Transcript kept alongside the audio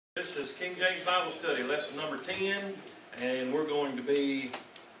This is King James Bible Study, lesson number 10, and we're going to be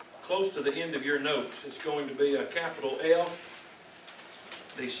close to the end of your notes. It's going to be a capital F,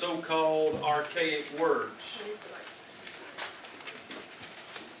 the so-called archaic words.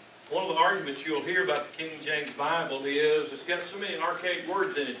 One of the arguments you'll hear about the King James Bible is it's got so many archaic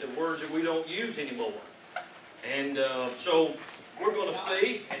words in it, the words that we don't use anymore. And so we're going to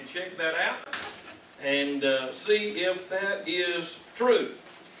see and check that out and see if that is true.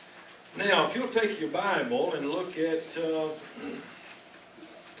 Now, if you'll take your Bible and look at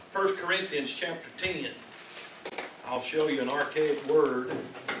 1 Corinthians chapter 10, I'll show you an archaic word.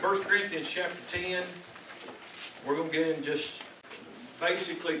 1 Corinthians chapter 10, we're going to get in just,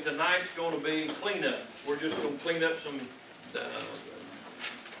 basically tonight's going to be cleanup. We're just going to clean up some, the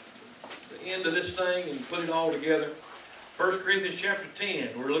end of this thing and put it all together. 1 Corinthians chapter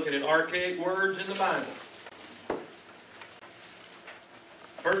 10, we're looking at archaic words in the Bible.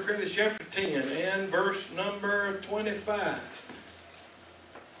 1 Corinthians chapter 10 and verse number 25.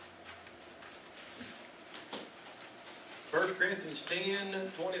 1 Corinthians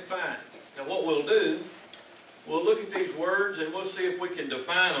 10, 25. Now what we'll do, we'll look at these words and we'll see if we can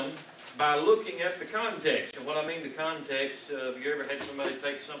define them by looking at the context. And what I mean the context, have you ever had somebody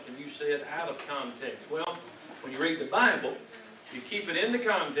take something you said out of context? Well, when you read the Bible, you keep it in the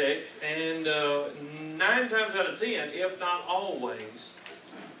context, and 9 times out of 10, if not always,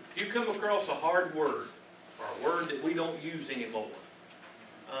 if you come across a hard word, or a word that we don't use anymore,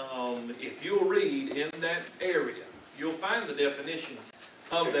 if you'll read in that area, you'll find the definition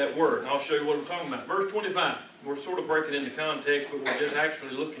of that word. And I'll show you what I'm talking about. Verse 25. We're sort of breaking into context, but we're just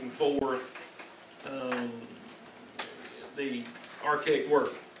actually looking for the archaic word.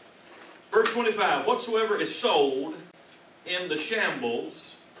 Verse 25. Whatsoever is sold in the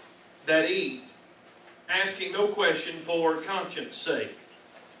shambles that eat, asking no question for conscience sake.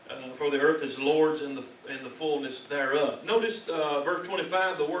 For the earth is the Lord's and the fullness thereof. Notice verse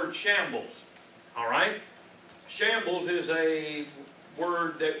 25, the word shambles. All right? Shambles is a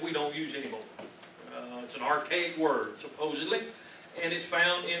word that we don't use anymore. It's an archaic word, supposedly, and it's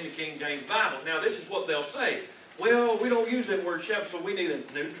found in the King James Bible. Now, this is what they'll say. Well, we don't use that word shambles, so we need a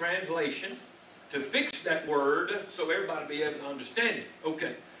new translation to fix that word so everybody will be able to understand it.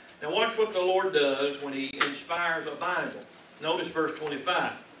 Okay. Now, watch what the Lord does when He inspires a Bible. Notice verse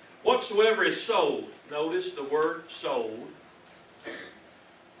 25. Whatsoever is sold. Notice the word sold.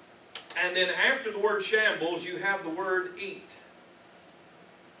 And then after the word shambles, you have the word eat.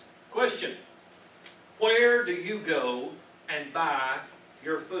 Question. Where do you go and buy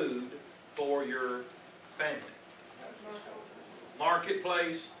your food for your family?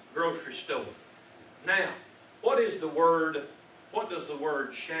 Marketplace, grocery store. Now, what does the word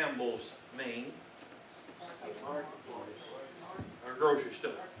shambles mean? Or grocery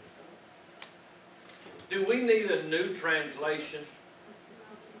store. Do we need a new translation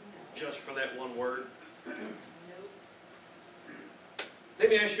just for that one word? Let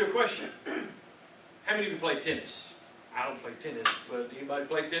me ask you a question. How many of you play tennis? I don't play tennis, but anybody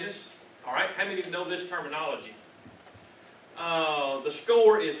play tennis? All right. How many of you know this terminology? The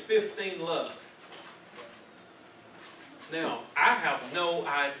score is 15-love. Now, I have no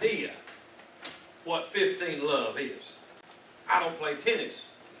idea what 15-love is. I don't play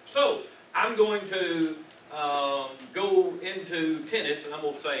tennis. So, I'm going to go into tennis and I'm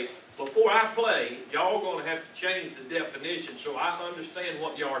going to say, before I play, y'all are going to have to change the definition so I understand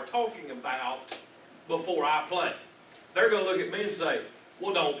what y'all are talking about before I play. They're going to look at me and say,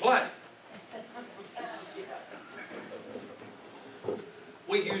 well, don't play.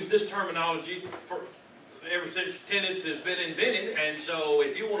 We use this terminology ever since tennis has been invented, and so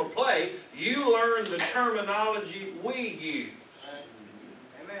if you want to play, you learn the terminology we use.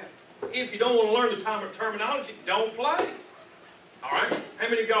 If you don't want to learn the terminology, don't play. All right? How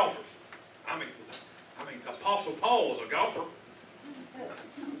many golfers? I mean, Apostle Paul was a golfer. I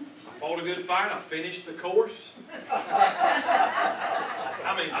fought a good fight. I finished the course.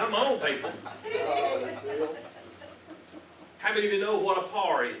 I mean, come on, people. How many of you know what a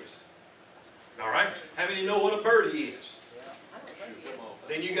par is? All right? How many know what a birdie is?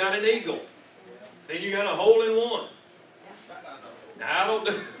 Then you got an eagle. Then you got a hole-in-one. Now,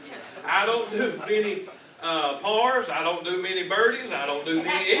 I don't do many pars. I don't do many birdies. I don't do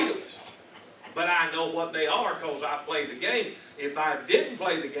many eagles. But I know what they are because I played the game. If I didn't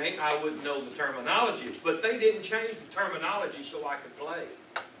play the game, I wouldn't know the terminology. But they didn't change the terminology so I could play.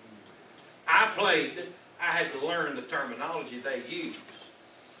 I played. I had to learn the terminology they use.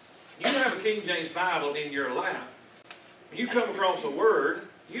 You have a King James Bible in your lap. When you come across a word,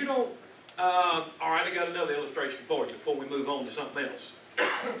 you don't All right, I got another illustration for you before we move on to something else.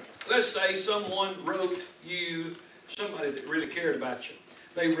 let's say someone wrote you, somebody that really cared about you,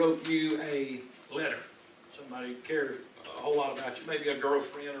 they wrote you a letter. Somebody cares a whole lot about you, maybe a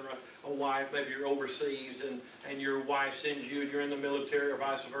girlfriend or a wife, maybe you're overseas and your wife sends you and you're in the military or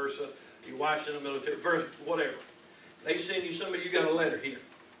vice versa, your wife's in the military, whatever. They send you somebody, you got a letter here.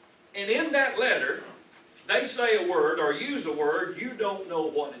 And in that letter, they say a word or use a word, you don't know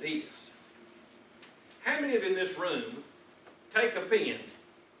what it is. How many of you in this room take a pen,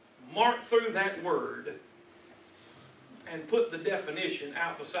 mark through that word, and put the definition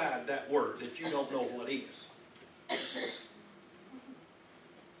out beside that word that you don't know what is?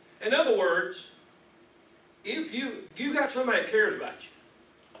 In other words, if you got somebody that cares about you,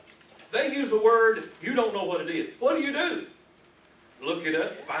 they use a word, you don't know what it is. What do? Look it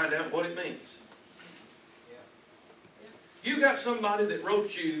up, find out what it means. You got somebody that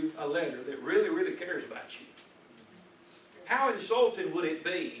wrote you a letter that really, really cares about you. How insulting would it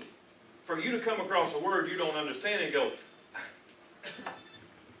be for you to come across a word you don't understand and go,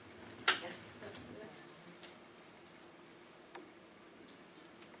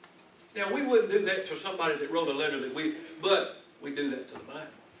 now we wouldn't do that to somebody that wrote a letter but we do that to the Bible.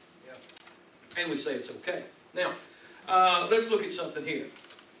 And we say it's okay. Now, let's look at something here.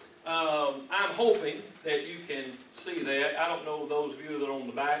 I'm hoping that you can see that. I don't know those of you that are on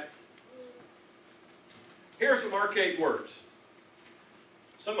the back. Here are some archaic words.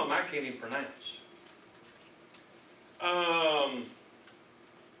 Some of them I can't even pronounce.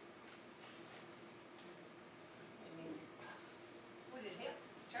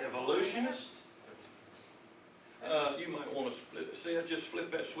 Evolutionist. You might want to just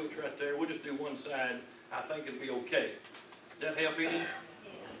flip that switch right there. We'll just do one side. I think it'll be okay. Does that help any?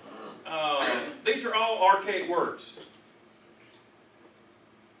 These are all archaic words.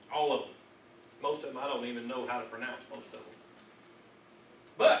 All of them. Most of them I don't even know how to pronounce most of them.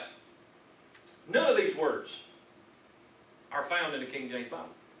 But none of these words are found in the King James Bible.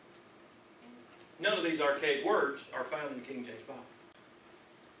 None of these archaic words are found in the King James Bible.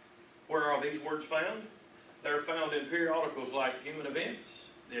 Where are these words found? They're found in periodicals like Human Events,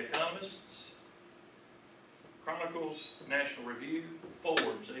 The Economists, Chronicles, National Review,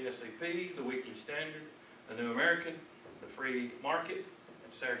 Forbes, ASAP, The Weekly Standard, The New American, The Free Market,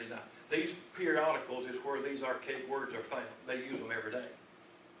 and Saturday Night. These periodicals is where these archaic words are found. They use them every day.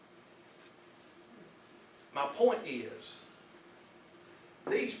 My point is,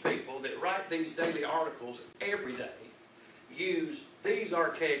 these people that write these daily articles every day use these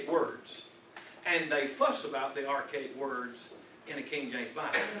archaic words, and they fuss about the archaic words in a King James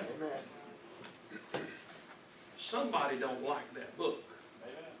Bible. Somebody don't like that book.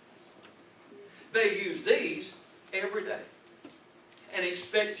 They use these every day and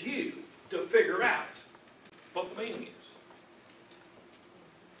expect you to figure out what the meaning is.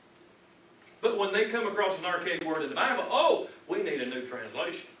 But when they come across an archaic word in the Bible, oh, we need a new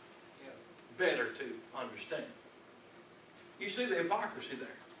translation. Better to understand. You see the hypocrisy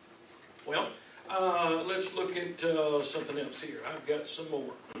there. Well, let's look at something else here. I've got some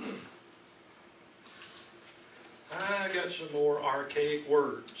more. I got some more archaic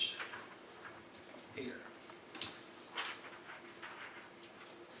words here.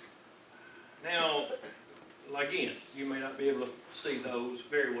 Now, again, you may not be able to see those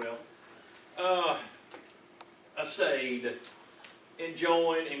very well. Assayed,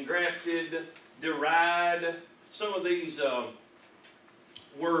 enjoined, engrafted, deride. Some of these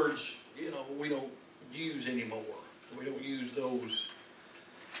words, we don't use anymore. We don't use those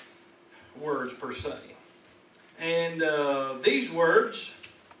words per se. And these words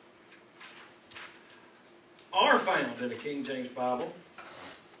are found in the King James Bible.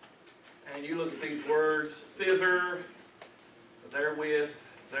 And you look at these words, thither, therewith,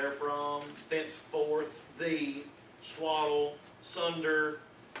 therefrom, thenceforth, thee, swaddle, sunder,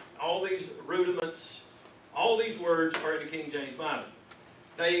 all these rudiments, all these words are in the King James Bible.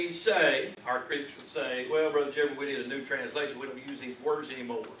 They say, our critics would say, well, Brother Jeffrey, we need a new translation. We don't use these words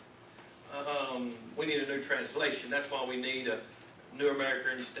anymore. We need a new translation. That's why we need a New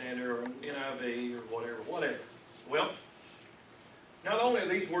American Standard or NIV or whatever. Well, not only are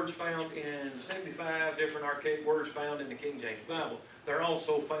these words found in 75 different archaic words found in the King James Bible, they're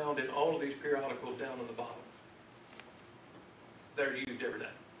also found in all of these periodicals down in the bottom. They're used every day.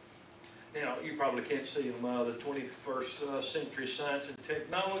 Now, you probably can't see them. The 21st Century Science and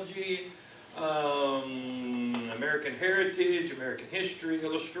Technology, American Heritage, American History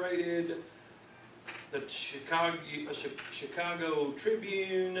Illustrated, the Chicago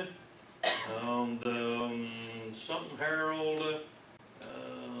Tribune, the something Herald,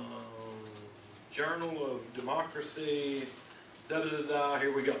 Journal of Democracy, Da-da-da-da,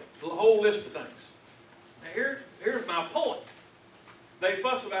 here we go. A whole list of things. Now here's my point. They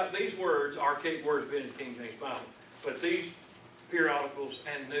fuss about these words, archaic words being in the King James Bible, but these periodicals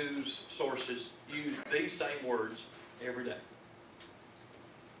and news sources use these same words every day.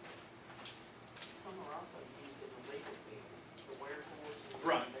 Some are also used in the legal field, the wherefores.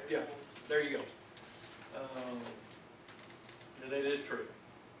 Right, yeah, there you go. That is true.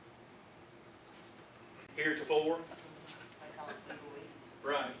 Heretofore. They call it legalese.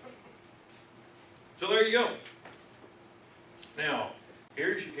 Right. So there you go. Now,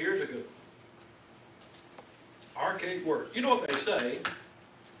 here's a good one. Archaic words. You know what they say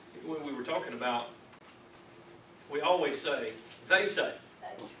when we were talking about, we always say, they say.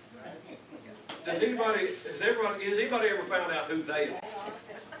 Has anybody ever found out who they are?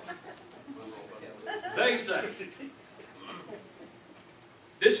 They say.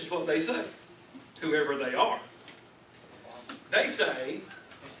 This is what they say, whoever they are. They say,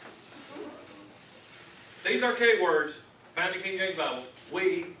 these archaic words, found in the King James Bible,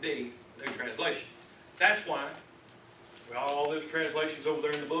 we need a new translation. That's why, with all those translations over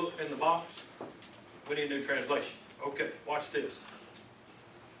there in the book, in the box, we need a new translation. Okay, watch this.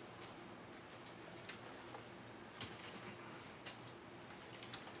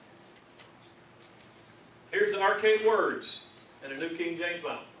 Here's the archaic words in the New King James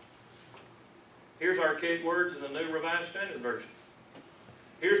Bible. Here's archaic words in the New Revised Standard Version.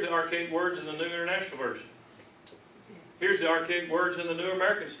 Here's the archaic words in the New International Version. Here's the archaic words in the New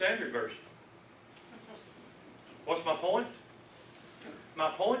American Standard Version. What's my point? My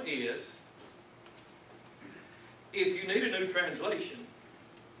point is, if you need a new translation,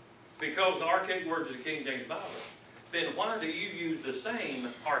 because the archaic words of the King James Bible, then why do you use the same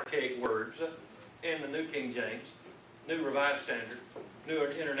archaic words in the New King James, New Revised Standard, New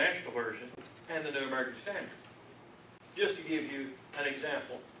International Version, and the New American Standard? Just to give you an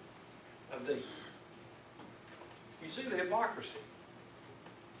example of these. You see the hypocrisy.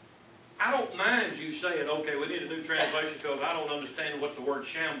 I don't mind you saying, okay, we need a new translation because I don't understand what the word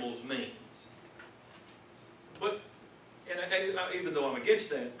shambles means. But, and even though I'm against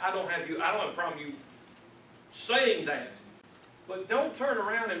that, I don't have a problem you saying that. But don't turn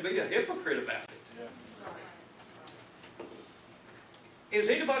around and be a hypocrite about it. Has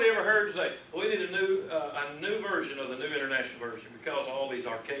anybody ever heard say, we need a new version of the New International Version because of all these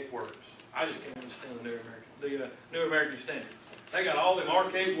archaic words? I just can't understand the New American Standard. They got all them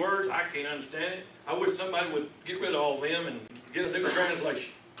archaic words. I can't understand it. I wish somebody would get rid of all them and get a new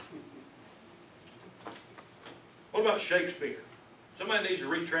translation. What about Shakespeare? Somebody needs to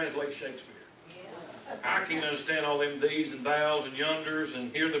retranslate Shakespeare. Yeah. I can't understand all them these and thous and yonders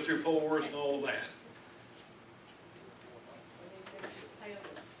and here the two fours and all of that.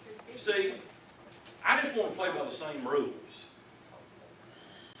 You see, I just want to play by the same rules.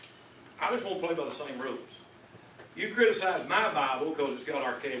 I just want to play by the same rules. You criticize my Bible because it's got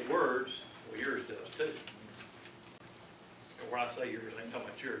archaic words. Well, yours does too. Or when I say yours, I ain't talking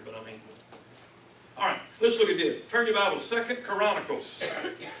about yours, but I mean. All right, let's look at this. Turn your Bible to 2 Chronicles.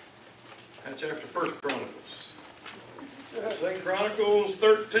 That's after 1 Chronicles. 2 Chronicles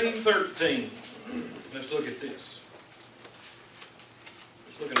 13:13. Let's look at this.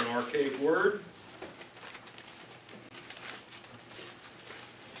 Let's look at an archaic word.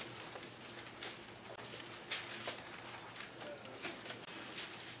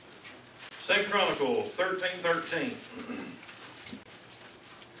 Second Chronicles 13:13.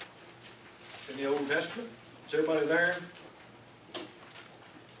 In the Old Testament. Is everybody there?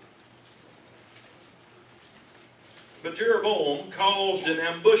 But Jeroboam caused an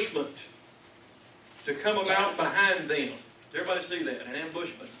ambushment to come about behind them. Does everybody see that? An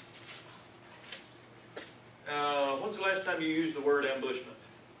ambushment. When's the last time you used the word ambushment?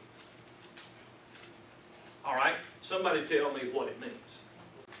 All right. Somebody tell me what it means.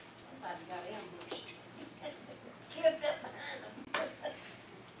 Somebody got ambushed. Slipped up behind them.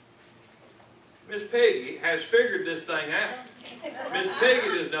 Miss Peggy has figured this thing out. Miss Peggy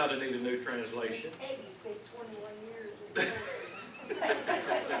does not need a new translation. Peggy spent 21 years in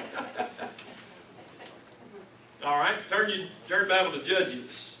All right, turn your Bible to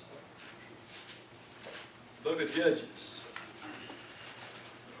Judges. Book of Judges.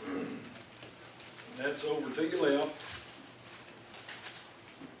 That's over to your left.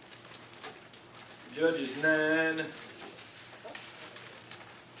 Judges 9.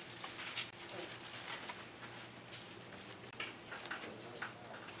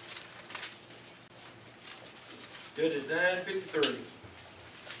 Judges 9:53.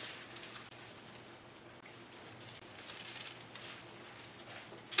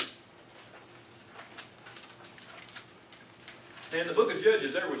 in the book of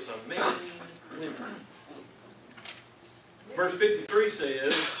Judges, there was some mean women. Verse 53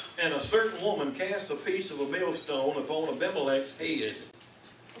 says, and a certain woman cast a piece of a millstone upon Abimelech's head,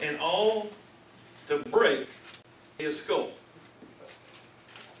 and all to break his skull.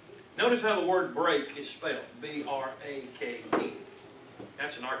 Notice how the word break is spelled. B-R-A-K-E.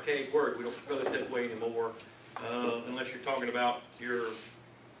 That's an archaic word. We don't spell it that way anymore unless you're talking about your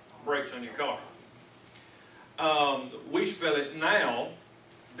brakes on your car. We spell it now,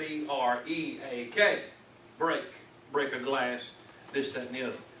 B-R-E-A-K. Break. Break a glass, this, that, and the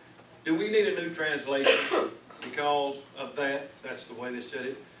other. Do we need a new translation because of that? That's the way they said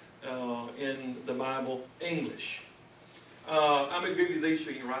it in the Bible, English. I'm going to give you these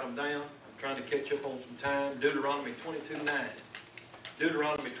so you can write them down. I'm trying to catch up on some time. Deuteronomy 22:9.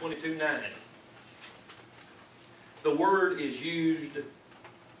 Deuteronomy 22:9. The word is used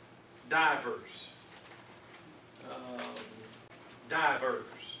divers.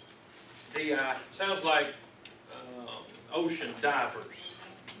 Divers. D-I. Sounds like ocean divers.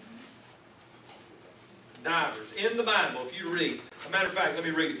 Divers. In the Bible, if you read, as a matter of fact, let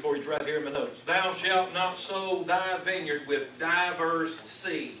me read it for you. It's right here in my notes. Thou shalt not sow thy vineyard with diverse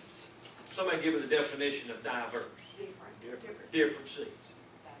seeds. Somebody give me the definition of diverse. Different seeds.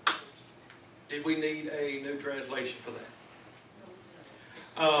 Did we need a new translation for that?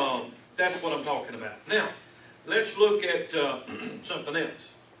 That's what I'm talking about. Now, let's look at something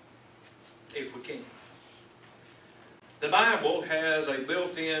else, if we can. The Bible has a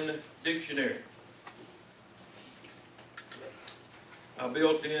built-in dictionary. A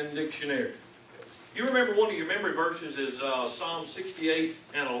built-in dictionary. You remember one of your memory verses is Psalm 68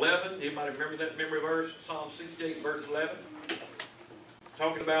 and 11. Anybody remember that memory verse? Psalm 68 verse 11.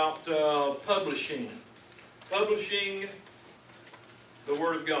 Talking about publishing. Publishing the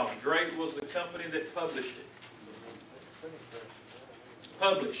Word of God. Great was the company that published it.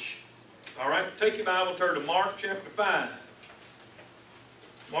 Publish. All right, take your Bible, turn to Mark chapter 5.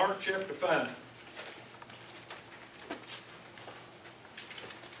 Mark chapter 5.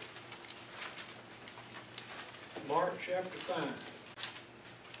 Mark chapter 5.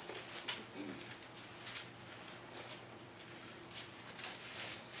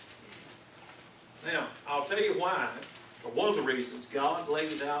 Now, I'll tell you why, or one of the reasons God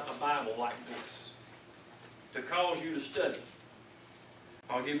lays out a Bible like this. To cause you to study.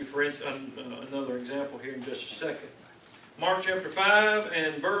 I'll give you, for instance, another example here in just a second. Mark chapter 5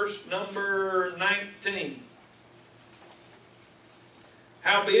 and verse number 19.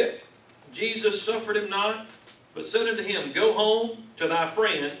 Howbeit, Jesus suffered him not, but said unto him, Go home to thy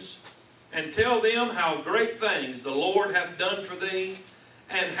friends, and tell them how great things the Lord hath done for thee,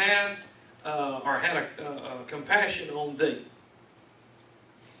 and hath, or had a compassion on thee.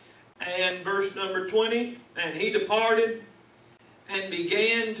 And verse number 20, and he departed, and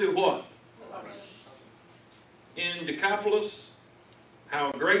began to what? In Decapolis,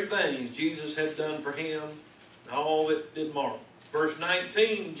 how great things Jesus had done for him, and all that did marvel. Verse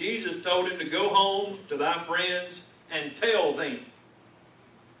 19, Jesus told him to go home to thy friends and tell them.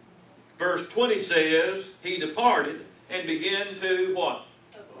 Verse 20 says, he departed and began to what?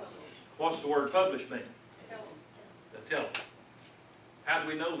 What's the word publish mean? Tell them. How do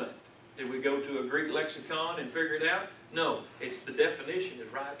we know that? Did we go to a Greek lexicon and figure it out? No, it's the definition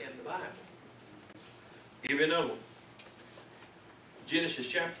is right in the Bible. Give you another one. Genesis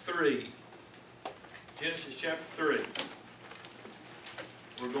chapter 3. Genesis chapter 3.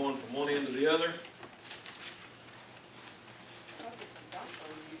 We're going from one end to the other.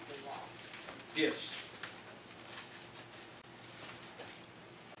 Yes.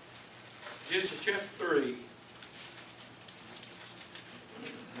 Genesis chapter 3.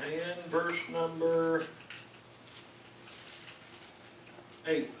 And verse number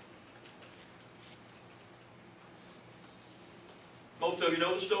 8. Most of you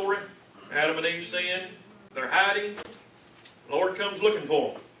know the story. Adam and Eve sin. They're hiding. The Lord comes looking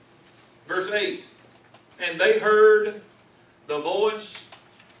for them. Verse 8. And they heard the voice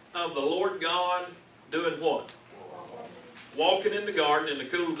of the Lord God doing what? Walking in the garden in the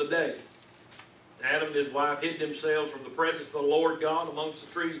cool of the day. Adam and his wife hid themselves from the presence of the Lord God amongst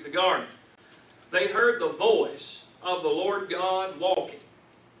the trees of the garden. They heard the voice of the Lord God walking.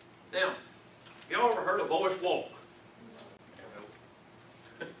 Now, y'all ever heard a voice walk?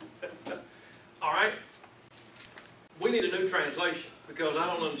 All right? We need a new translation because I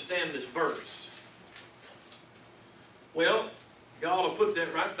don't understand this verse. Well, God will put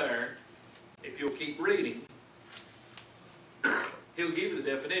that right there. If you'll keep reading, He'll give you the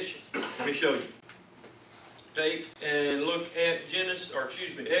definition. Let me show you. Take and look at Exodus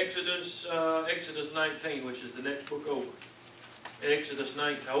 19, which is the next book over. Exodus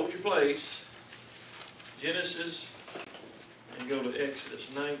 19. Hold your place. Genesis, and go to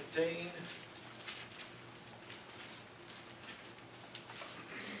Exodus 19.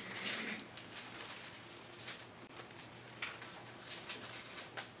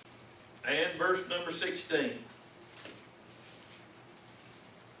 And verse number 16.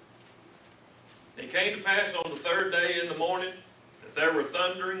 It came to pass on the third day in the morning that there were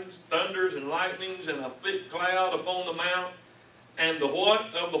thunders and lightnings and a thick cloud upon the mount, and the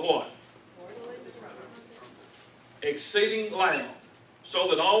what of the what? Exceeding loud, so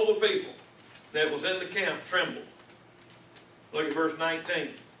that all the people that was in the camp trembled. Look at verse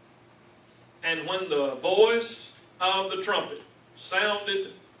 19. And when the voice of the trumpet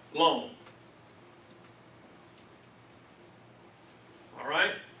sounded long. All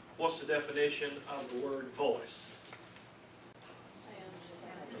right? What's the definition of the word voice?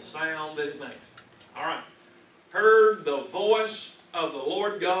 The sound that it makes. All right. Heard the voice of the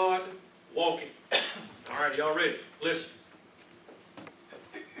Lord God walking. All right, y'all ready? Listen.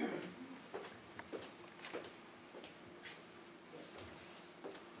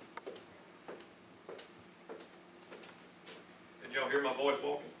 Did y'all hear my voice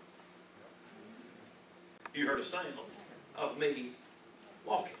walking? You heard a sound of me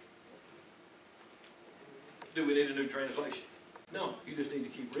walking. Do we need a new translation? No, you just need to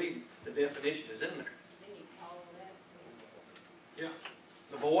keep reading. The definition is in there. Yeah,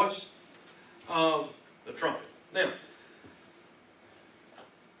 the voice of the trumpet. Now,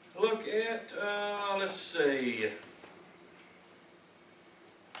 look at, let's see.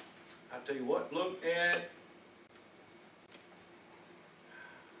 I'll tell you what, look at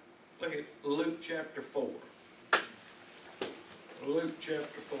Luke chapter 4. Luke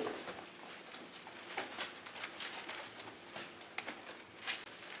chapter 4.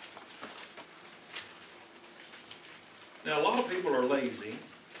 Now, a lot of people are lazy,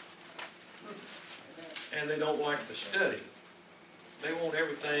 and they don't like to study. They want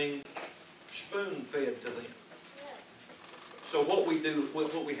everything spoon-fed to them. So what we do,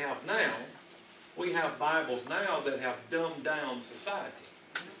 with what we have now, we have Bibles now that have dumbed down society.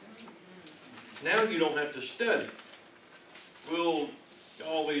 Now you don't have to study. We'll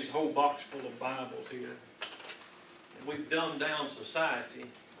all these whole box full of Bibles here, and we've dumbed down society,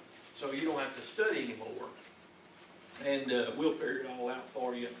 so you don't have to study anymore. And we'll figure it all out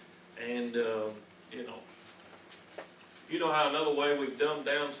for you. And, you know how another way we've dumbed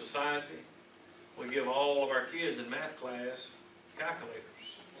down society? We give all of our kids in math class calculators.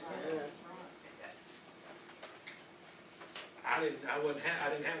 I didn't have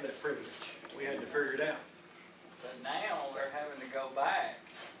that privilege. We had to figure it out. But now they're having to go back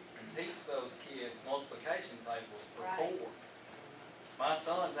and teach those kids multiplication tables for 4. My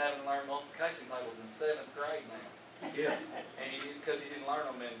son's having to learn multiplication tables in 7th grade now. Yeah. And because he didn't learn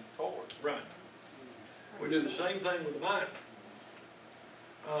them in 4. Right. We do the same thing with the Bible.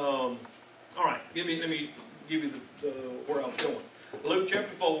 All right. Let me give you the where I was going. Luke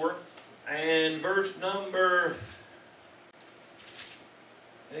chapter 4 and verse number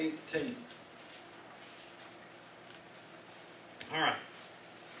 18. All right.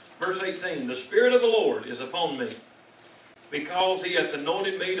 Verse 18. The Spirit of the Lord is upon me, because He hath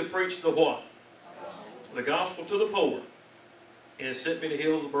anointed me to preach the what? The gospel to the poor. He has sent me to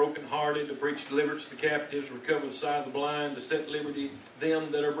heal the brokenhearted, to preach deliverance to the captives, recover the sight of the blind, to set at liberty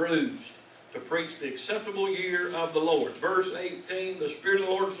them that are bruised, to preach the acceptable year of the Lord. Verse 18, the Spirit of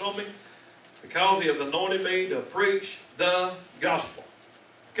the Lord is on me, because He hath anointed me to preach the gospel.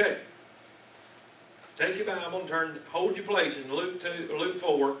 Okay. Take your Bible and hold your place in Luke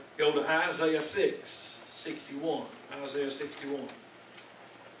 4. Go to Isaiah 61. Isaiah 61.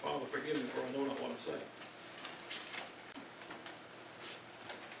 Father, forgive me for I know not what I say.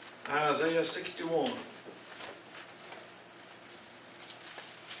 Isaiah 61.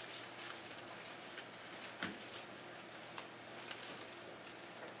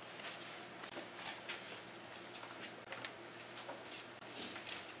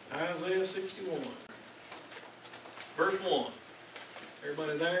 Isaiah 61. Verse 1.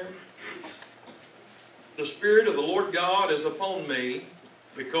 Everybody there? The Spirit of the Lord God is upon me,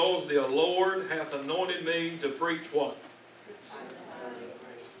 because the Lord hath anointed me to preach what?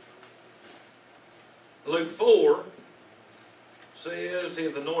 Luke 4 says He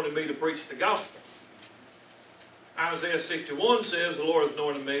hath anointed me to preach the gospel. Isaiah 61 says the Lord hath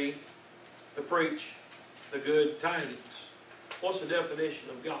anointed me to preach the good tidings. What's the definition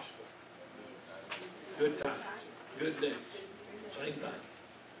of gospel? Good tidings. Good news. Same thing.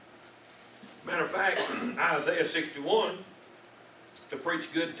 Matter of fact, Isaiah 61, to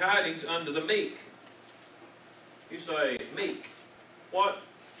preach good tidings unto the meek. You say, meek. what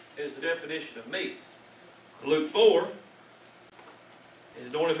is the definition of meek? Luke 4 is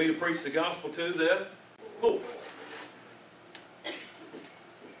anointed me to preach the gospel to the poor.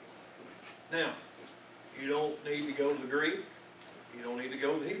 Now, you don't need to go to the Greek. You don't need to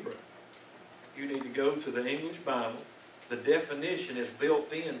go to the Hebrew. You need to go to the English Bible. The definition is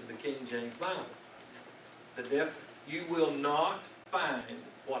built into the King James Bible. You will not find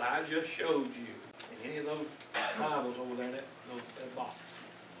what I just showed you in any of those Bibles over there in that box.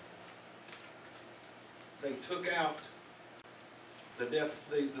 They took out the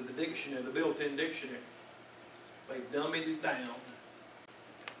dictionary, the built-in dictionary. They dummied it down.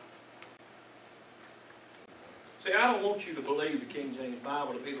 See, I don't want you to believe the King James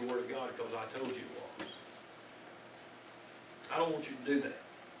Bible to be the Word of God because I told you it was. I don't want you to do that.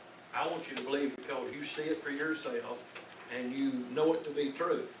 I want you to believe it because you see it for yourself and you know it to be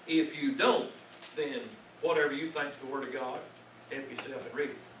true. If you don't, then whatever you think is the Word of God, help yourself and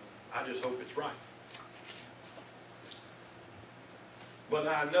read it. I just hope it's right. But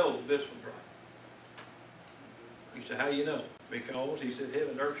I know this one's right. You say, how you know? Because he said,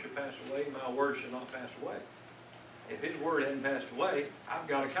 heaven and earth shall pass away, my word shall not pass away. If his word hadn't passed away, I've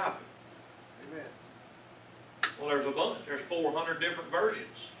got a copy. Amen. Well, there's a bunch. There's 400 different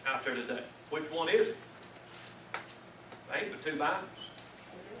versions out there today. Which one is it? There ain't but two Bibles.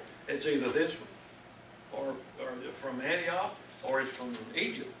 It's either this one, or from Antioch, or it's from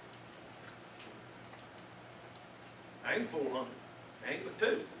Egypt. There ain't 400. There ain't but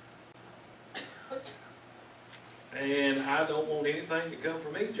two. And I don't want anything to come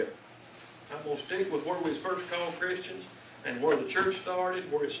from Egypt. I'm going to stick with where we was first called Christians and where the church started,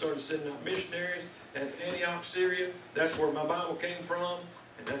 where it started sending out missionaries. That's Antioch, Syria. That's where my Bible came from,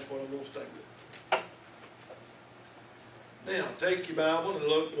 and that's what I'm going to stay with. Now, take your Bible and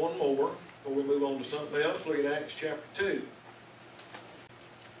look one more before we move on to something else. Look at Acts chapter 2.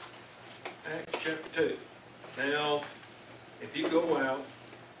 Acts chapter 2. Now, if you go out,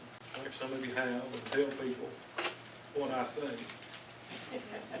 like some of you have, and tell people what I say, I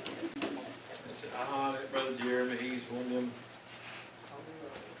said, that Brother Jeremy, he's one of them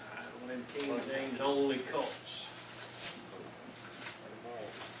King James only cults.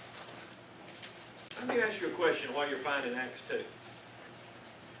 Let me ask you a question while you're finding Acts 2.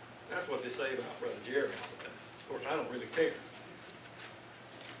 That's what they say about Brother Jeremy all the time. Of course, I don't really care.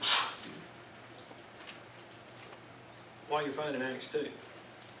 While you're finding Acts 2.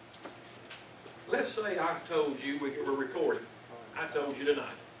 Let's say I told you, we're recording. I told you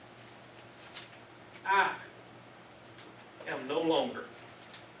tonight. I am no longer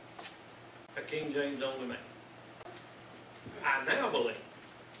a King James only man. I now believe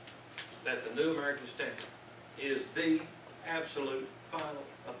that the New American Standard is the absolute final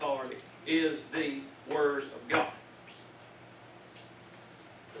authority, is the Word of God.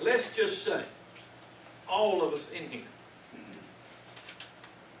 Let's just say all of us in here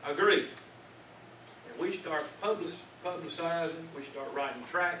agree, and we start publicizing, we start writing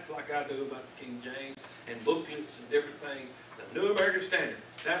tracts like I do about the King James, and booklets and different things. The New American Standard,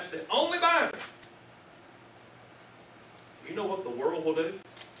 that's the only Bible. You know what the world will do?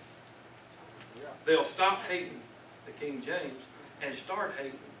 Yeah. They'll stop hating the King James and start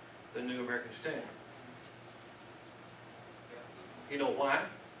hating the New American Standard. You know why?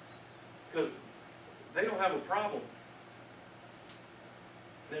 Because they don't have a problem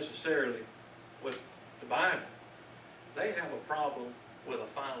necessarily with the Bible. They have a problem with a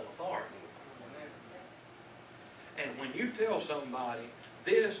final authority. And when you tell somebody,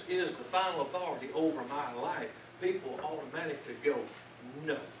 this is the final authority over my life, people automatically go,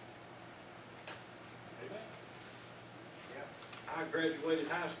 no. I graduated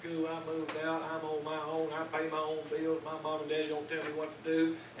high school, I moved out, I'm on my own, I pay my own bills, my mom and daddy don't tell me what to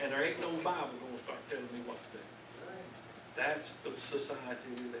do, and there ain't no Bible going to start telling me what to do. That's the society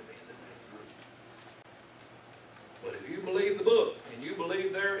we live in today. But if you believe the book, and you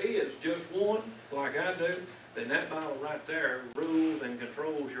believe there is just one, like I do, then that Bible right there rules and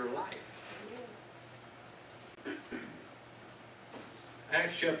controls your life.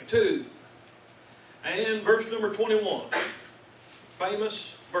 Acts chapter 2 and verse number 21.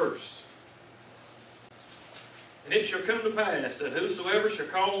 Famous verse. And it shall come to pass that whosoever shall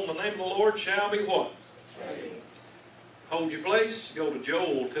call on the name of the Lord shall be what? Saved. Hold your place. Go to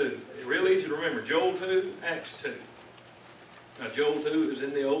Joel 2. It's real easy to remember. Joel 2, Acts 2. Now Joel 2 is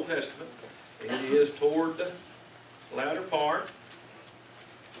in the Old Testament. It is toward the latter part.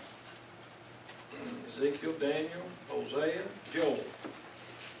 Ezekiel, Daniel, Hosea, Joel.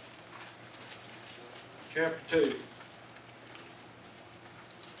 Chapter 2.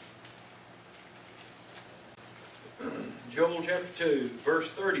 Joel chapter 2, verse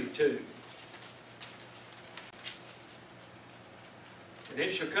 32. And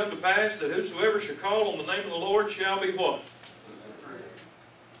it shall come to pass that whosoever shall call on the name of the Lord shall be what?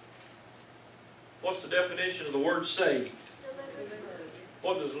 What's the definition of the word saved?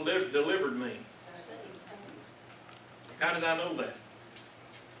 What does delivered mean? How did I know that?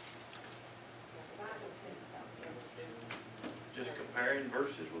 Just comparing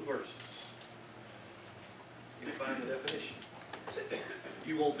verses with verses. You find the definition.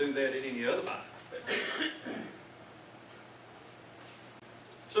 You won't do that in any other Bible.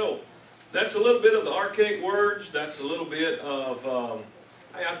 So, that's a little bit of the archaic words. That's a little bit of,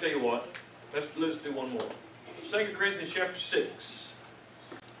 hey, I'll tell you what. Let's do one more. 2 Corinthians chapter 6.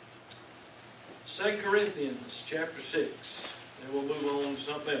 2 Corinthians chapter 6. And we'll move on to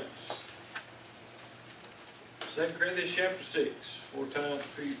something else. 2 Corinthians chapter 6. We'll tie up a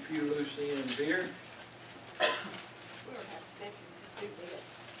few loose ends here.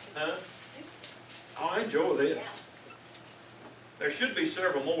 Huh? Oh, I enjoy this. There should be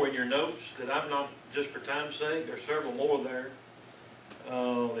several more in your notes that I'm not, just for time's sake, there's several more there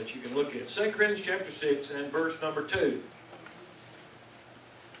that you can look at. 2 Corinthians chapter 6 and verse number 2.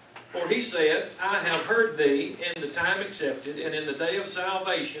 For he said, I have heard thee in the time accepted, and in the day of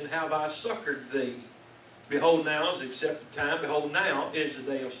salvation have I succored thee. Behold, now is the accepted time. Behold, now is the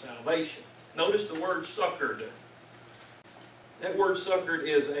day of salvation. Notice the word succored. That word succored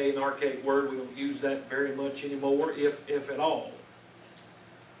is an archaic word. We don't use that very much anymore, if at all.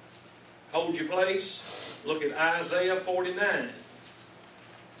 Hold your place. Look at Isaiah 49.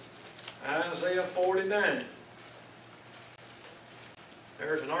 Isaiah 49.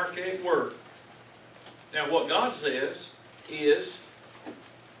 There's an archaic word. Now what God says is,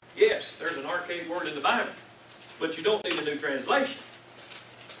 yes, there's an archaic word in the Bible, but you don't need a new translation.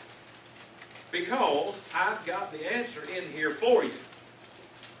 Because I've got the answer in here for you.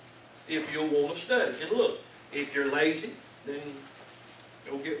 If you'll want to study and look. If you're lazy, then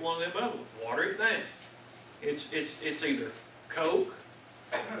go get one of them other ones. Water it down. It's either Coke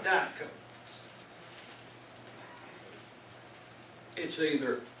or Diet Coke. It's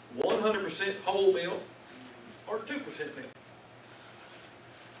either 100% whole milk or 2% milk.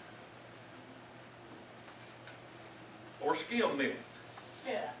 Or skim milk.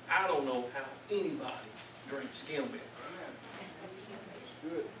 Yeah. I don't know how anybody drinks skim milk.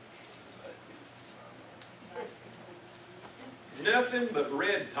 Good. Nothing but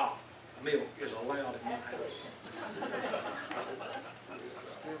red top milk is allowed in my house.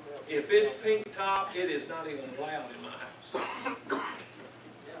 If it's pink top, it is not even allowed in my house.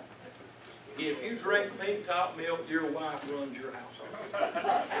 If you drink pink top milk, your wife runs your household.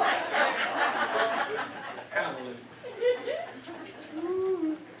 Hallelujah.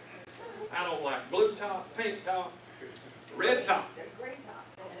 I don't like blue top, pink top, red top,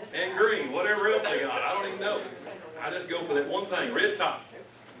 and green, whatever else they got. I don't even know. I just go for that one thing, red top.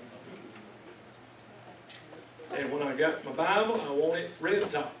 And when I got my Bible, I want it red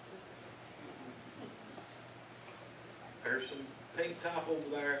top. There's some pink top over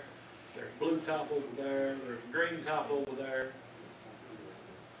there. There's blue top over there. There's green top over there.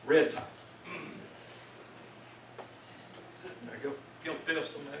 Red top. Now go tell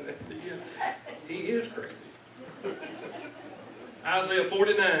somebody that. Yeah, he is crazy. Isaiah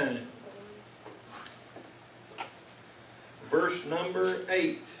 49. Verse number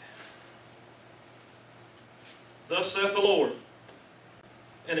 8. Thus saith the Lord,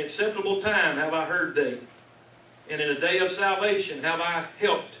 in acceptable time have I heard thee, and in a day of salvation have I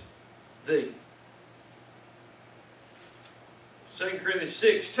helped thee. 2 Corinthians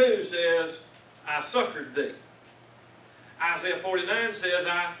 6:2 says, I succored thee. Isaiah 49 says,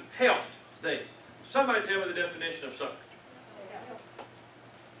 I helped thee. Somebody tell me the definition of succored.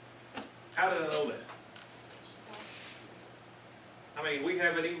 How did I know that? I mean, we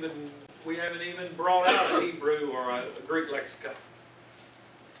haven't even brought out a Hebrew or a Greek lexicon.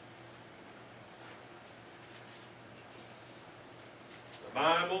 The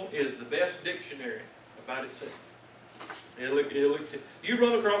Bible is the best dictionary about itself. You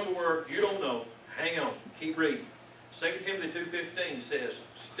run across a word you don't know, hang on, keep reading. 2 Timothy 2:15 says,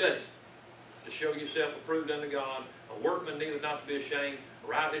 study to show yourself approved unto God, a workman neither not to be ashamed,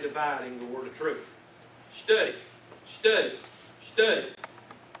 rightly dividing the word of truth. Study, study, study.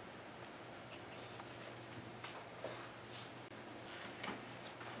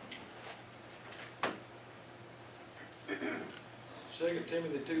 Second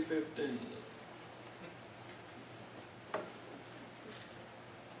Timothy 2:15.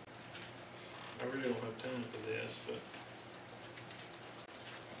 I really don't have time for this, but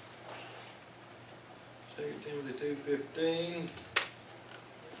 2 Timothy 2:15.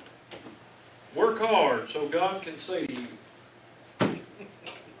 Work hard so God can say to you.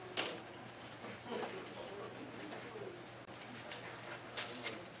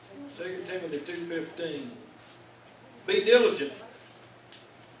 2 Timothy 2:15. Be diligent.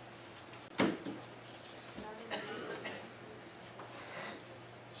 2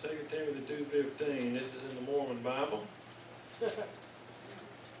 Timothy 2:15. This is in the Mormon Bible. 2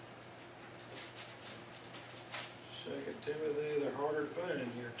 Timothy, they're harder to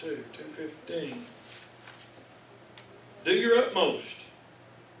find here too. 2:15. Do your utmost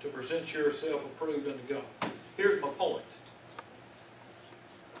to present yourself approved unto God. Here's my point.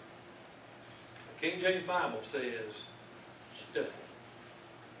 The King James Bible says, study.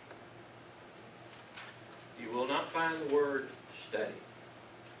 You will not find the word study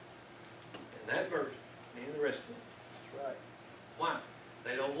in that version, and in the rest of them. That's right. Why?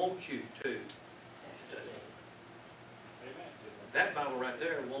 They don't want you to study. That Bible right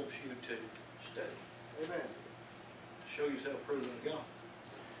there wants you to study. Amen. Show yourself approved unto God.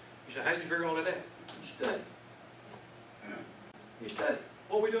 You say, how did you figure all that out? Study. You study.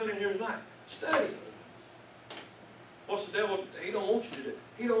 What are we doing in here tonight? Study. What's the devil? He don't want you to do.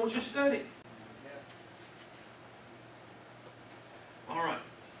 He don't want you to study. All right.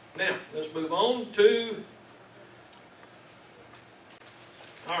 Now, let's move on to...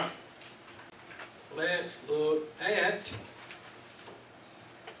 All right. Let's look at...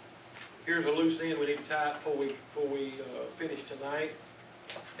 Here's a loose end we need to tie up before we finish tonight.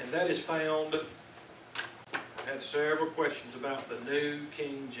 And that is found... I had several questions about the New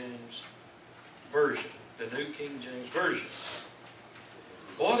King James Version. The New King James Version.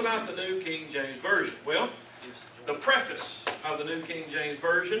 What about the New King James Version? Well, the preface of the New King James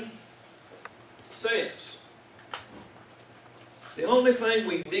Version says, the only thing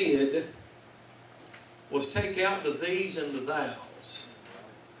we did was take out the these and the thous.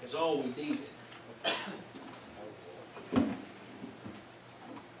 Is all we did.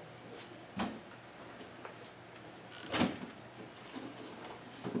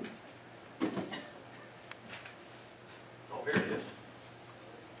 Oh, here it is.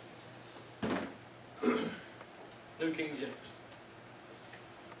 New King James.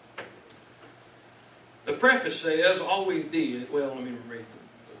 The preface says all we did, well, let me read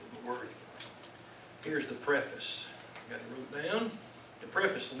the wording. Here's the preface. I got it wrote down. The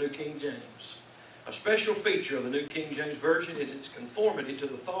preface of the New King James. A special feature of the New King James Version is its conformity to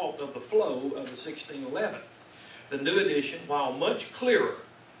the thought of the flow of the 1611. The new edition, while much clearer,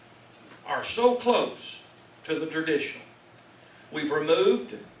 are so close to the traditional. We've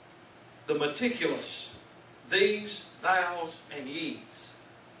removed the meticulous these, thous, and ye's.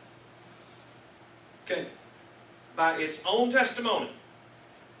 Okay. By its own testimony,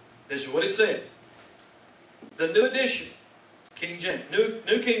 this is what it said. The new edition, King James,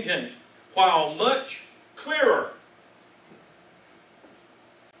 New King James, while much clearer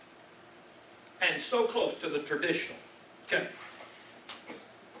and so close to the traditional. Okay.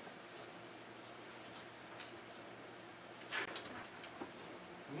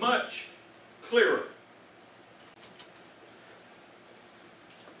 Much clearer.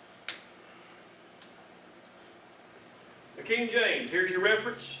 The King James, here's your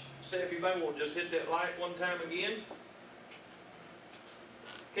reference. Say if you may want to just hit that light one time again.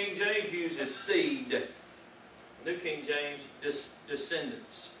 King James uses seed. New King James,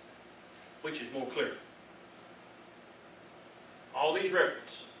 descendants, which is more clear. All these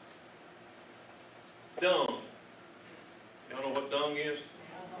references. Dung. Y'all know what dung is?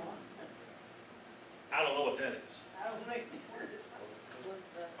 I don't know what that is. I don't make the words.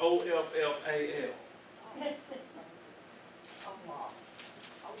 O-F-F-A-L.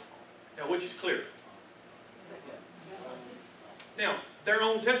 Now, which is clear? Now, their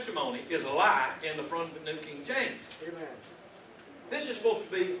own testimony is a lie in the front of the New King James. Amen. This is supposed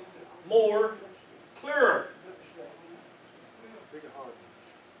to be more clearer.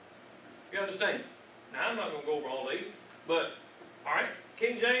 You understand? Now, I'm not going to go over all these, but, all right,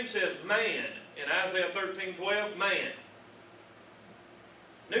 King James says man in Isaiah 13:12, man.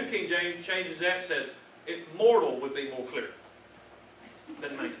 New King James changes that and says mortal would be more clear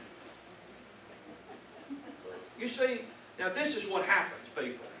than man. You see, now this is what happens,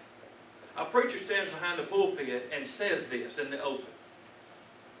 people. A preacher stands behind the pulpit and says this in the open.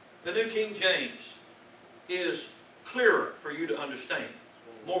 The New King James is clearer for you to understand.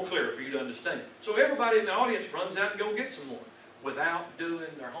 More clear for you to understand. So everybody in the audience runs out and go get some more without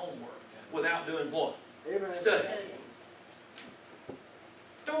doing their homework. Without doing what? Amen. Study.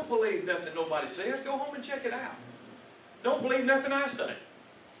 Don't believe nothing nobody says. Go home and check it out. Don't believe nothing I say.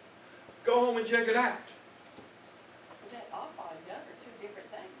 Go home and check it out.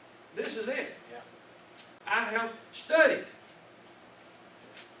 This is it. Yeah. I have studied.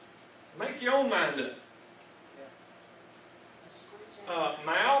 Make your own mind up.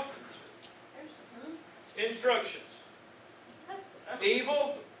 Mouth, instructions.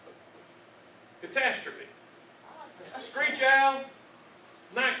 Evil, catastrophe. Screech owl,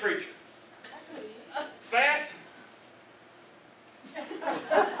 night creature. Fat,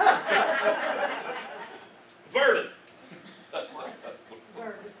 verdant. I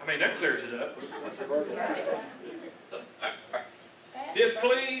mean, that clears it up.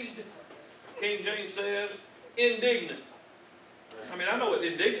 Displeased, King James says, indignant. I mean, I know what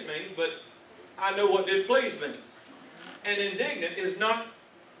indignant means, but I know what displeased means. And indignant is not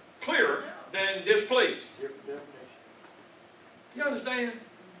clearer than displeased. You understand?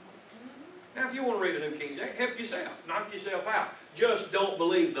 Now, if you want to read a New King James, help yourself. Knock yourself out. Just don't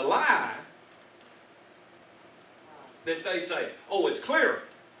believe the lie that they say, oh, it's clearer,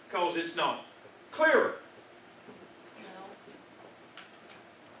 because it's not clearer.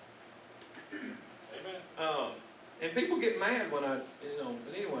 And people get mad when but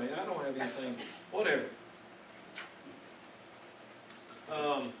anyway, I don't have anything, whatever.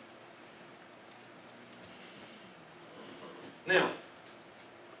 Now,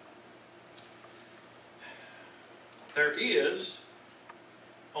 there is,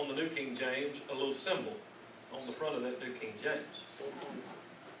 on the New King James, a little symbol on the front of that New King James.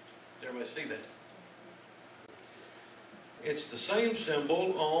 Does everybody see that? It's the same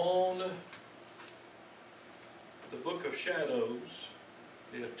symbol on the Book of Shadows,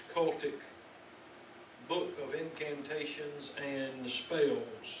 the occultic book of incantations and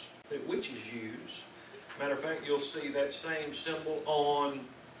spells that witches use. Matter of fact, you'll see that same symbol on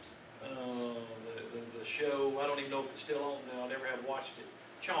the show. I don't even know if it's still on now. I never have watched it.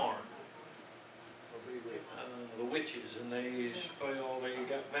 Charm. The witches, and they spell, they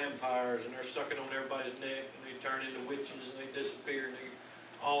got vampires, and they're sucking on everybody's neck, and they turn into witches, and they disappear, and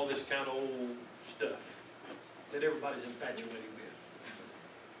all this kind of old stuff that everybody's infatuated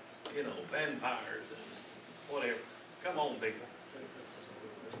with. You know, vampires and whatever. Come on, people.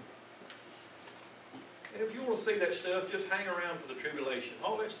 If you want to see that stuff, just hang around for the tribulation.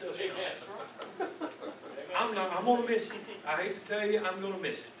 All that stuff's coming. I'm going to miss it. I hate to tell you, I'm going to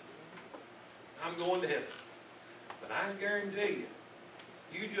miss it. I'm going to heaven. But I can guarantee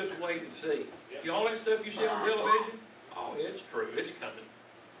you just wait and see. All that stuff you see on television, oh, it's true. It's coming.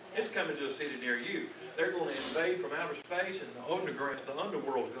 It's coming to a city near you. They're going to invade from outer space, and the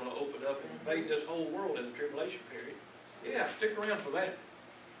underworld's going to open up and invade this whole world in the tribulation period. Yeah, stick around for that.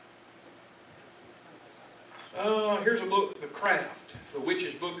 Here's a book, The Craft, the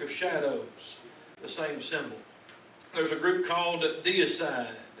Witch's Book of Shadows, the same symbol. There's a group called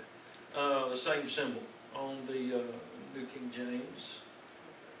Deicide, the same symbol on the New King James.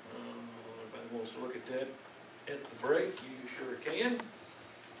 Everybody wants to look at that at the break, you sure can.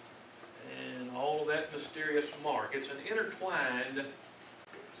 And all of that mysterious mark. It's an intertwined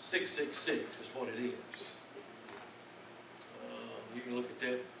 666 is what it is. You can look at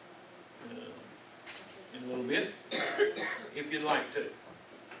that in a little bit if you'd like to.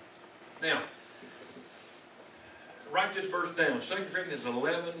 Now, write this verse down. 2 Corinthians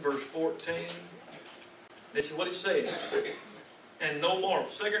 11, verse 14. This is what it says. And no marvel.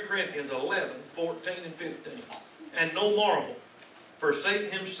 2 Corinthians 11, 14 and 15. And no marvel, for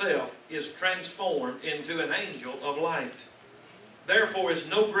Satan himself is transformed into an angel of light. Therefore is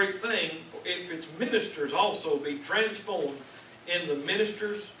no great thing if its ministers also be transformed into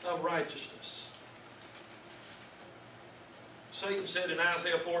ministers of righteousness. Satan said in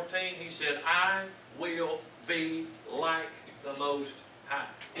Isaiah 14, he said, I will be like the Most High.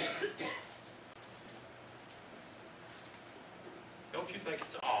 Don't you think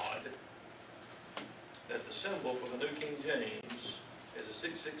it's odd that the symbol for the New King James is a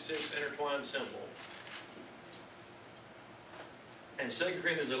 666 intertwined symbol? And 2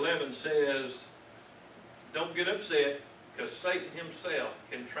 Corinthians 11 says, don't get upset, because Satan himself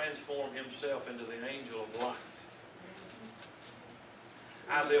can transform himself into the angel of light.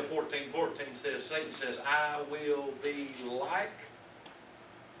 Isaiah 14:14 says, Satan says, I will be like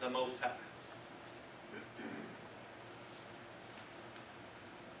the Most High.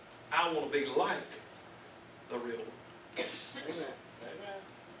 I want to be like the real one. Amen.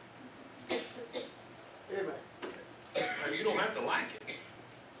 Amen. Now, you don't have to like it.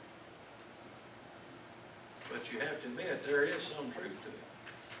 But you have to admit there is some truth to it.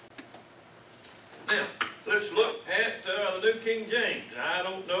 Now, let's look at the New King James. I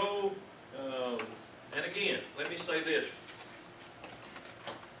don't know, and again, let me say this.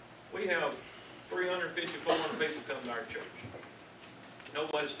 We have 350, 400 people come to our church.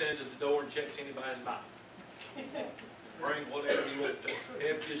 Nobody stands at the door and checks anybody's Bible. Bring whatever you want to.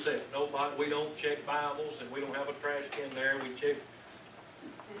 Help yourself. Nobody, we don't check Bibles, and we don't have a trash can there. We check.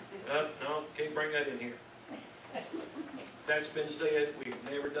 No, can't bring that in here. That's been said. We've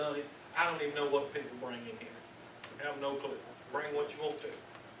never done it. I don't even know what people bring in here. I have no clue. Bring what you want to.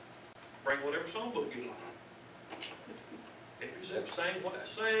 Bring whatever songbook you like. Help yourself.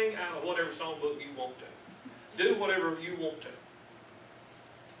 Sing out of whatever songbook you want to. Do whatever you want to.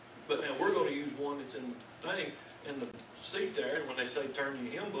 But now we're going to use one that's in the thing, in the seat there, and when they say turn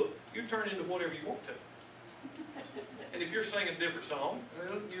in your hymn book, you turn into whatever you want to. And if you're singing a different song,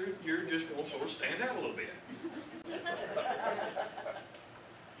 well, you're just going to sort of stand out a little bit.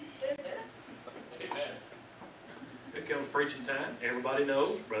 Amen. Here comes preaching time. Everybody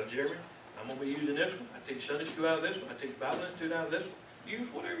knows, Brother Jeremy, I'm going to be using this one. I teach Sunday school out of this one. I teach Bible Institute out of this one. Use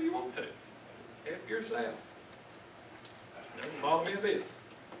whatever you want to. Help yourself. Doesn't bother me a bit.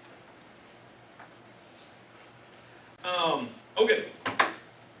 Okay.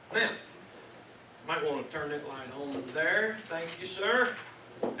 Now, might want to turn that light on there. Thank you, sir.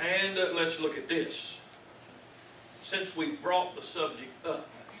 And let's look at this. Since we brought the subject up,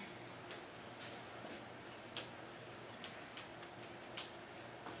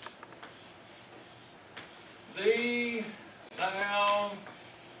 thee, thou,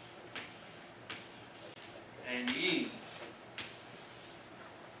 and ye.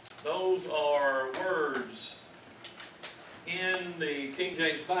 Those are words in the King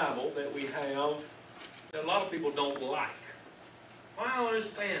James Bible that we have that a lot of people don't like. Well, I don't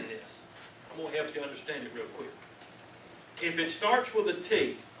understand this. I'm going to help you understand it real quick. If it starts with a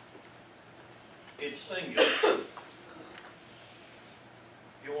T, it's singular.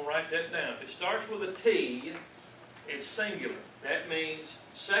 You want to write that down. If it starts with a T, it's singular. That means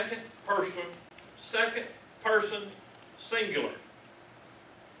second person, singular.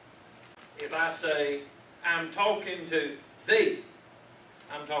 If I say, I'm talking to thee,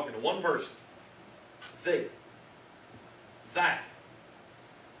 I'm talking to one person. Thee. Thou.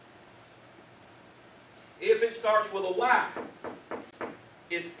 If it starts with a Y,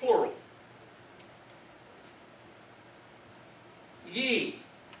 it's plural. Ye.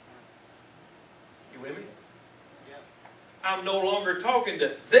 You with me? Yeah. I'm no longer talking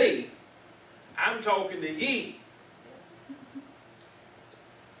to thee. I'm talking to ye.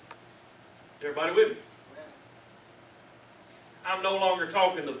 Is everybody with me? I'm no longer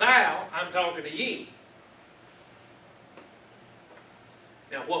talking to thou. I'm talking to ye.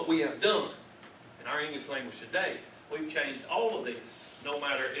 Now what we have done in our English language today, we've changed all of this. No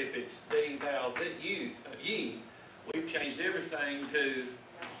matter if it's thee, thou, that you, ye, we've changed everything to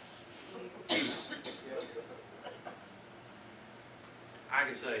you. I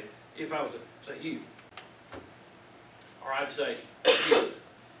could say, if I was to say you, or I'd say you.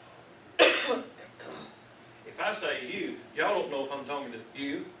 If I say you, y'all don't know if I'm talking to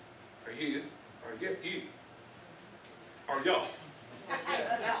you, or you, or y'all.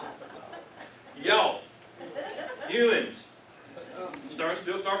 Y'all. Humans.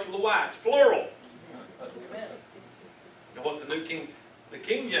 Still starts with a Y. It's plural. Now what the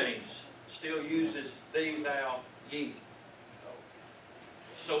King James still uses thee, thou, ye.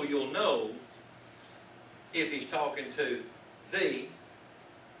 So you'll know if he's talking to thee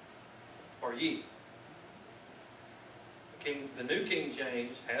or ye. The New King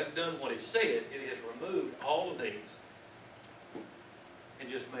James has done what it said. It has removed all of these and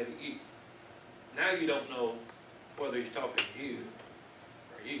just made it you. Now you don't know whether he's talking to you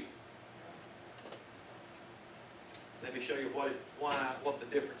or you. Let me show you what the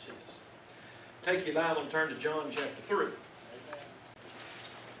difference is. Take your Bible and turn to John chapter 3.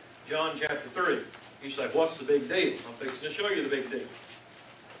 John chapter 3. You say, what's the big deal? I'm fixing to show you the big deal.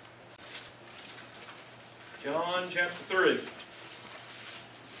 John chapter 3.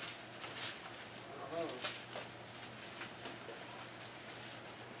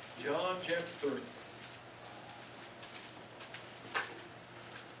 John chapter 3.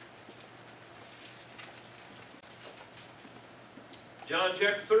 John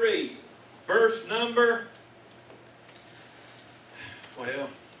chapter 3, verse number, well,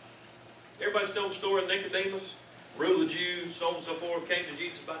 everybody knows the story of Nicodemus, ruler of the Jews, so on and so forth, came to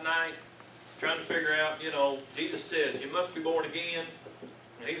Jesus by night, trying to figure out, Jesus says, you must be born again.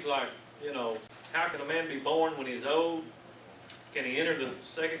 And he's like, how can a man be born when he's old? Can he enter the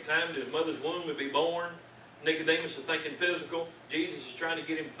second time into his mother's womb and be born? Nicodemus is thinking physical. Jesus is trying to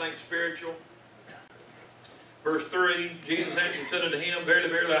get him to think spiritual. Verse 3, Jesus answered and said unto him, verily,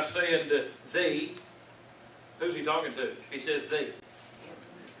 verily, I say unto thee. Who's he talking to? He says thee.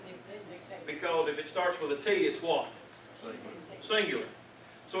 Because if it starts with a T, it's what? Singular.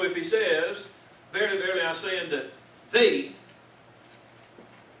 So if he says, verily, verily, I say unto thee,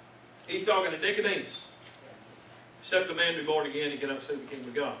 he's talking to Nicodemus. Except a man be born again, he cannot see the kingdom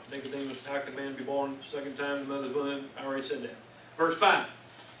of God. Nicodemus, how can man be born the second time in the mother's womb? I already said that. Verse 5.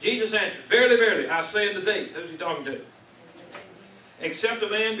 Jesus answered, verily, verily, I say unto thee. Who's he talking to? Except a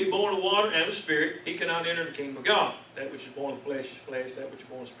man be born of water and of spirit, he cannot enter the kingdom of God. That which is born of flesh is flesh, that which is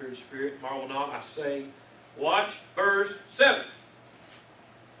born of spirit is spirit. Marvel not, I say. Watch verse 7.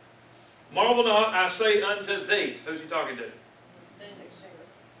 Marvel not, I say unto thee. Who's he talking to?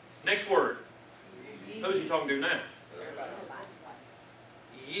 Next word. Who's he talking to now?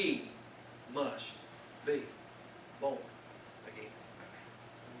 Ye must be born again.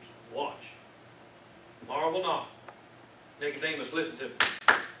 Watch. Marvel not. Nicodemus, listen to me.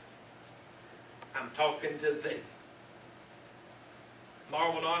 I'm talking to thee.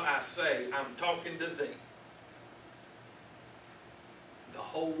 Marvel not, I say, I'm talking to thee. The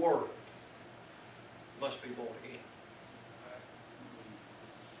whole world must be born again.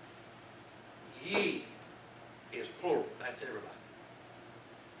 Ye is plural. That's everybody.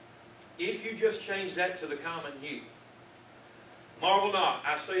 If you just change that to the common you, marvel not,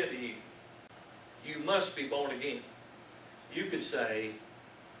 I say unto you, you must be born again. You could say,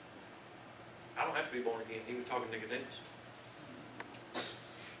 I don't have to be born again. He was talking to Nicodemus.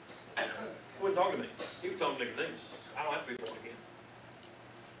 He wasn't talking to me. He was talking to Nicodemus. I don't have to be born again.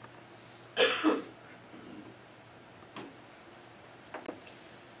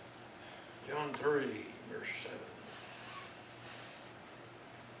 John 3, verse 7.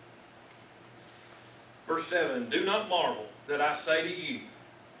 Verse 7, do not marvel that I say to you,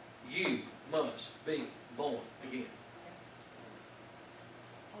 you must be born again.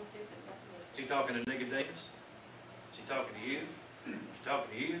 Is he talking to Nicodemus? Is he talking to you? Is he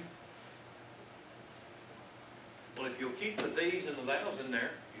talking to you? Well, if you'll keep the these and the thous in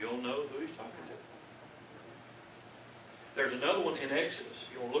there, you'll know who he's talking to. There's another one in Exodus.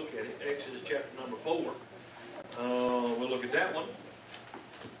 If you want to look at it, Exodus chapter number 4. We'll look at that one.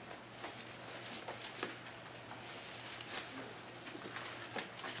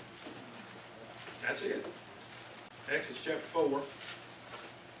 That's it. Exodus chapter 4.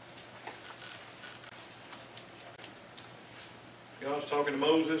 God's talking to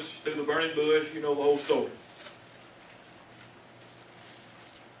Moses through the burning bush. You know the whole story.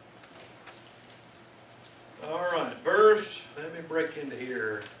 All right, verse, let me break into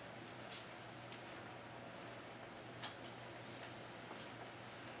here.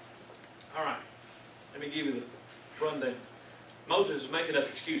 All right, let me give you the rundown. Moses is making up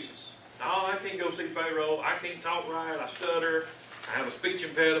excuses. No, I can't go see Pharaoh. I can't talk right. I stutter. I have a speech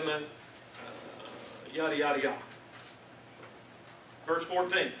impediment. Yada, yada, yada. Verse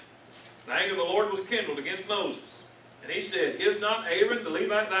 14. The anger of the Lord was kindled against Moses. And he said, is not Aaron the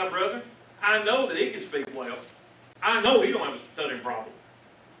Levite thy brother? I know that he can speak well. I know he don't have a stuttering problem.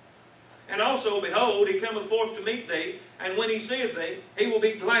 And also, behold, he cometh forth to meet thee, and when he seeth thee, he will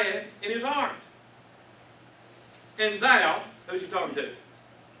be glad in his heart. And thou, who's he talking to?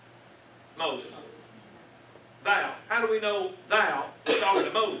 Moses. Thou. How do we know thou is talking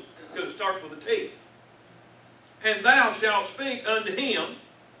to Moses? Because it starts with a T. And thou shalt speak unto him,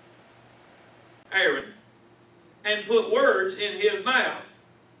 Aaron, and put words in his mouth,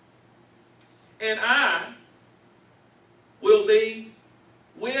 and I will be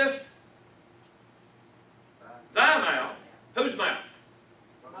with thy mouth. Whose mouth?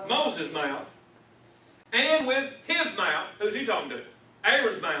 Moses' mouth. And with his mouth. Who's he talking to?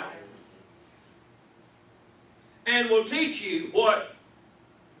 Aaron's mouth. And will teach you what?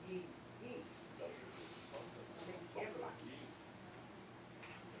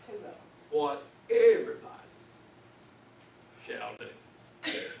 What everybody shall do.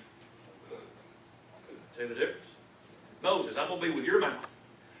 See the difference? Moses, I'm going to be with your mouth.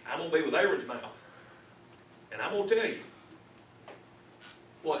 I'm going to be with Aaron's mouth. And I'm going to tell you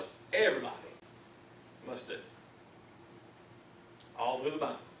what everybody must do. All through the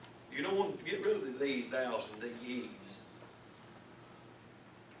Bible. You don't want to get rid of the these, thous, and the ye's.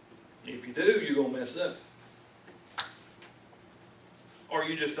 If you do, you're going to mess up. Or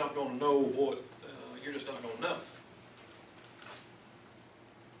you're just not going to know what, you're just not going to know.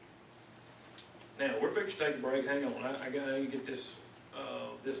 Now, we're fixing to take a break. Hang on. I got to get this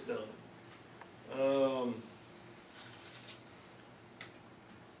this done.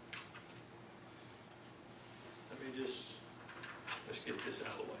 Let's get this out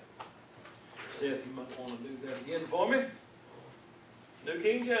of the way. Seth, you might want to do that again for me. New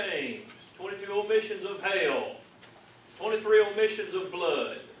King James. 22 omissions of hell. 23 omissions of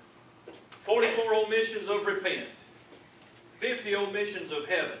blood. 44 omissions of repent. 50 omissions of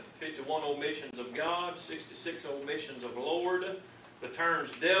heaven, 51 omissions of God, 66 omissions of Lord. The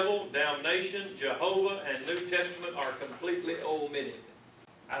terms devil, damnation, Jehovah, and New Testament are completely omitted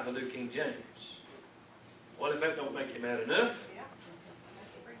out of the New King James. What if that don't make you mad enough? Yeah.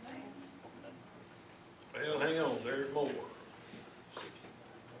 Well, hang on, there's more.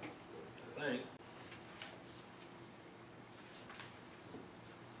 I think.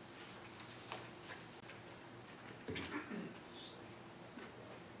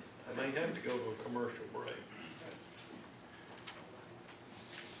 I may have to go to a commercial break.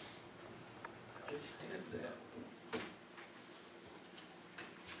 I just had that.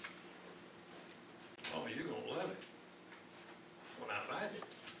 Oh, you're going to love it when I find it.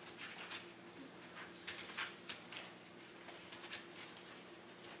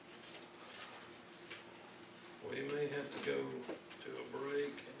 We may have to go to a break,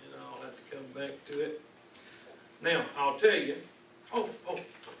 and then I'll have to come back to it. Now, I'll tell you. Oh,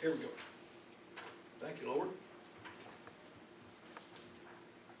 here we go. Thank you, Lord.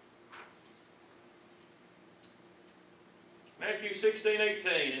 Matthew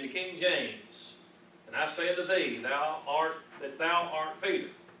 16:18 in the King James. And I say unto thee, thou art Peter.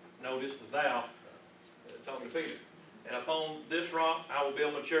 Notice the thou, talking to Peter. And upon this rock I will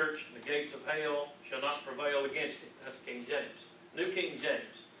build my church, and the gates of hell shall not prevail against it. That's King James. New King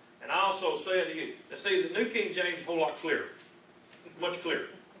James. And I also say unto you, now see, the New King James is a whole lot clearer. Much clearer.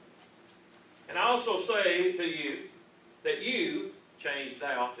 And I also say to you that you, change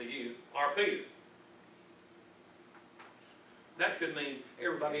thou to you, are Peter. That could mean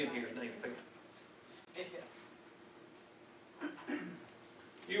everybody in here is named Peter.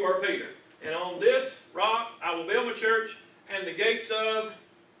 You are Peter. And on this rock I will build my church, and the gates of...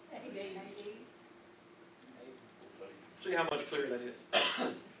 See how much clearer that is?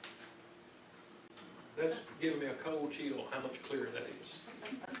 That's giving me a cold chill how much clearer that is.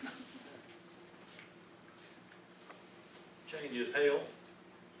 Changes hell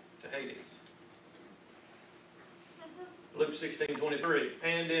to Hades. Luke 16:23.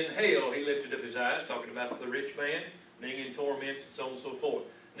 And in hell he lifted up his eyes, talking about the rich man, being in torments and so on and so forth.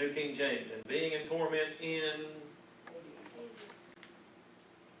 New King James. And being in torments in...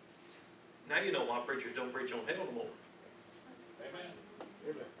 Now you know why preachers don't preach on hell no more. Amen.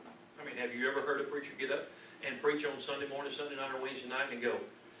 I mean, have you ever heard a preacher get up and preach on Sunday morning, Sunday night, or Wednesday night and go,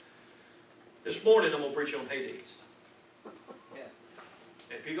 this morning I'm going to preach on Hades. Yeah.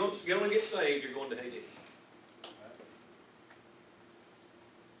 If you're going to get saved, you're going to Hades.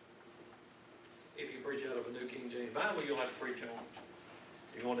 If you preach out of a New King James Bible, you'll have to preach on,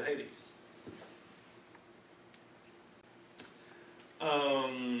 you're going to Hades.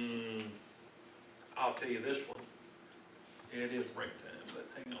 I'll tell you this one. It is break time, but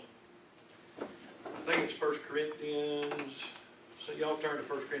hang on. I think it's 1 Corinthians. So y'all turn to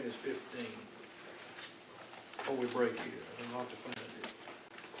 1 Corinthians 15 before we break here. I'll have to find it.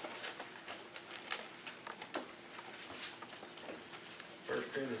 1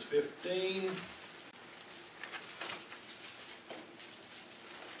 Corinthians 15.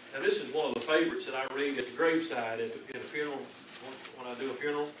 Now this is one of the favorites that I read at the graveside at a funeral, when I do a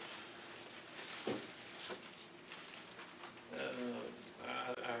funeral.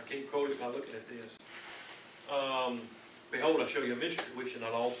 I can't quote it by looking at this. Behold, I show you a mystery. We shall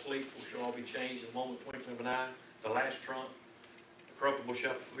not all sleep. We shall all be changed in the moment, twinkling of an eye. The last trump. The corruptible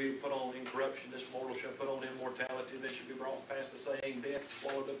shall be put on incorruption. This mortal shall put on immortality. They shall be brought past the saying, death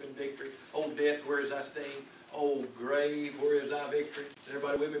swallowed up in victory. O death, where is thy sting? O grave, where is thy victory? Is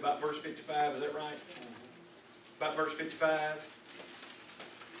everybody with me about verse 55? Is that right? About verse 55?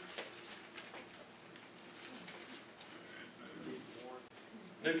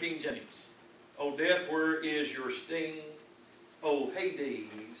 New King James. O death, where is your sting? O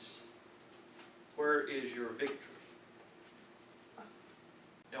Hades, where is your victory?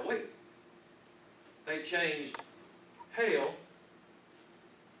 Now wait. They changed hell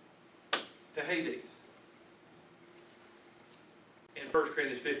to Hades. In 1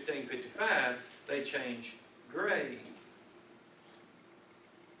 Corinthians 15:55, they change grave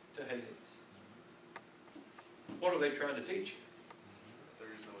to Hades. What are they trying to teach you?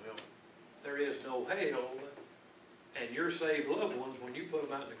 There is no hell, and your saved loved ones, when you put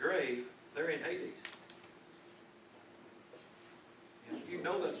them out in the grave, they're in Hades. You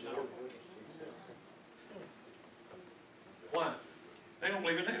know that's not. Why? They don't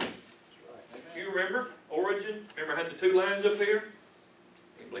believe in hell. You remember origin? Remember I had the two lines up here?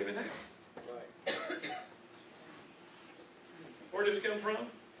 They believe in hell. Where did this come from?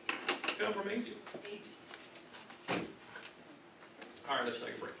 It come from Egypt. All right, let's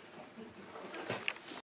take a break.